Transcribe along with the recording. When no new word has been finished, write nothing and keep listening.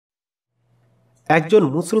একজন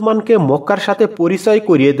মুসলমানকে মক্কার সাথে পরিচয়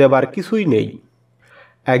করিয়ে দেবার কিছুই নেই।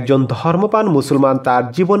 একজন ধর্মপ্রাণ মুসলমান তার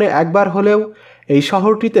জীবনে একবার হলেও এই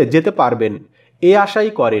শহরটিতে যেতে পারবেন এই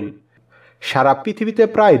আশাই করেন। সারা পৃথিবীতে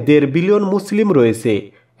প্রায় 1.5 বিলিয়ন মুসলিম রয়েছে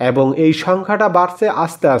এবং এই সংখ্যাটা বাড়ছে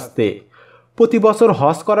আস্তে আস্তে। প্রতি বছর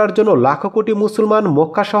হজ করার জন্য লাখো কোটি মুসলমান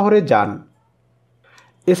মক্কা শহরে যান।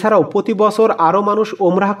 এছাড়াও প্রতি বছর আরও মানুষ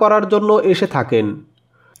ওমরাহ করার জন্য এসে থাকেন।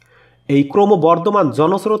 এই ক্রমবর্ধমান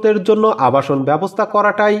জনস্রোতের জন্য আবাসন ব্যবস্থা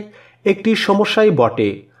করাটাই একটি সমস্যাই বটে,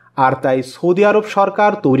 আর তাই সৌদি আরব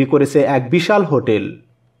সরকার তৈরি করেছে এক বিশাল হোটেল।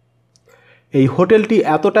 এই হোটেলটি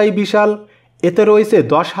এতটাই বিশাল, এতে রয়েছে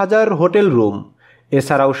 10,000 হোটেল রুম,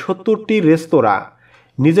 এছাড়াও 70টি রেস্তোরাঁ,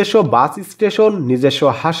 নিজস্ব বাস স্টেশন, নিজস্ব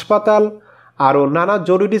হাসপাতাল, আরও নানা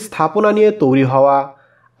জরুরি স্থাপনা নিয়ে তৈরি হওয়া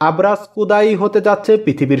আবরাজ কুদাই হতে যাচ্ছে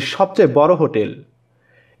পৃথিবীর সবচেয়ে বড় হোটেল।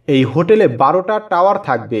 এই হোটেলে 12টা টাওয়ার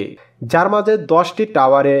থাকবে, যার মাঝে 10টি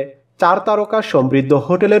টাওয়ারে 4 তারকা সমৃদ্ধ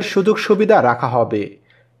হোটেলের সুযোগ সুবিধা রাখা হবে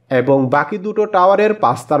এবং বাকি 2টো টাওয়ারের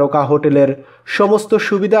 5 তারকা হোটেলের সমস্ত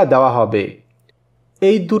সুবিধা দেওয়া হবে।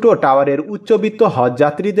 এই 2টো টাওয়ারের উচ্চবিত্ত হজ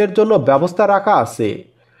যাত্রীদের জন্য ব্যবস্থা রাখা আছে।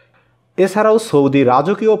 এছাড়াও সৌদি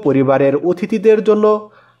রাজকীয় পরিবারের অতিথিদের জন্য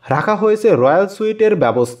রাখা হয়েছে রয়্যাল সুইটের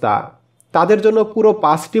ব্যবস্থা। তাদের জন্য পুরো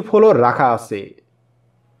 5টি ফ্লোর রাখা আছে,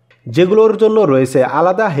 যেগুলোর জন্য রয়েছে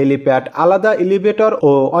আলাদা হেলিপ্যাড, আলাদা এলিভেটর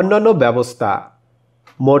ও অন্যান্য ব্যবস্থা।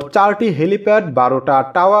 মোট 4টি হেলিপ্যাড, 12টা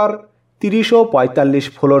টাওয়ার, 30 ও 45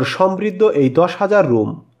 ফ্লোর সমৃদ্ধ এই 10,000 রুম।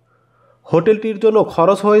 হোটেলটির জন্য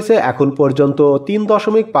খরচ হয়েছে এখন পর্যন্ত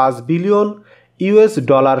 $3.5 বিলিয়ন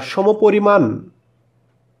সমপরিমাণ